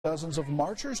Dozens of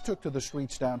marchers took to the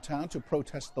streets downtown to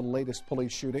protest the latest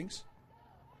police shootings.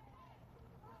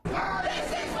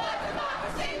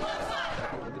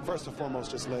 First and foremost,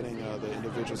 just letting the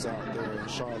individuals out there in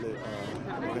Charlotte,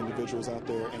 individuals out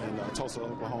there in Tulsa,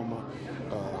 Oklahoma,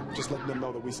 just letting them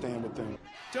know that we stand with them.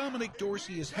 Dominic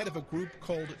Dorsey is head of a group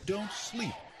called Don't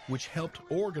Sleep, which helped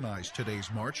organize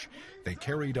today's march. They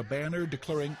carried a banner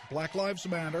declaring Black Lives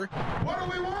Matter. What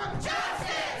do we want?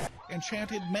 Justice! And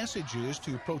chanted messages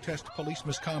to protest police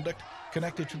misconduct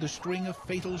connected to the string of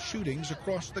fatal shootings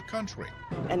across the country.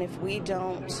 And if we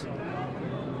don't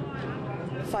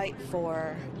fight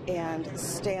for and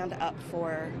stand up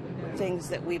for things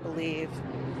that we believe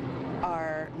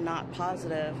are not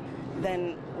positive,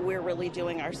 then we're really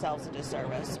doing ourselves a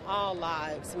disservice. All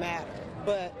lives matter,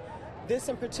 but this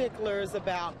in particular is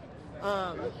about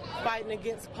fighting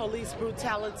against police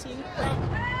brutality.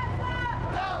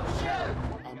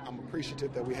 I'm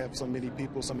appreciative that we have so many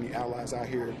people, so many allies out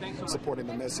here supporting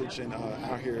the message and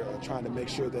out here trying to make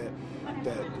sure that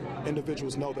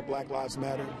individuals know that Black Lives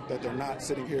Matter, that they're not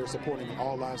sitting here supporting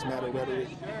All Lives Matter rhetoric,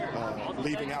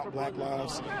 leaving out Black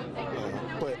lives,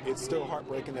 but it's still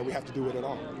heartbreaking that we have to do it at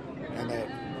all, and that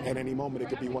at any moment it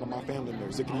could be one of my family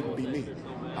members, it could even be me.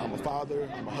 I'm a father,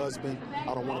 I'm a husband,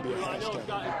 I don't want to be a hashtag.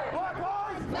 Black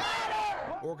Lives Matter!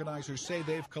 Organizers say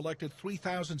they've collected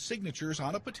 3,000 signatures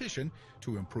on a petition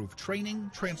to improve training,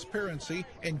 transparency,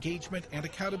 engagement, and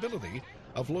accountability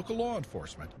of local law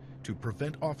enforcement to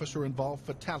prevent officer-involved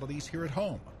fatalities here at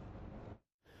home.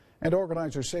 And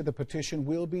organizers say the petition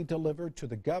will be delivered to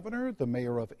the governor, the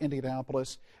mayor of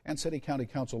Indianapolis, and city county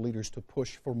council leaders to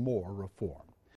push for more reform.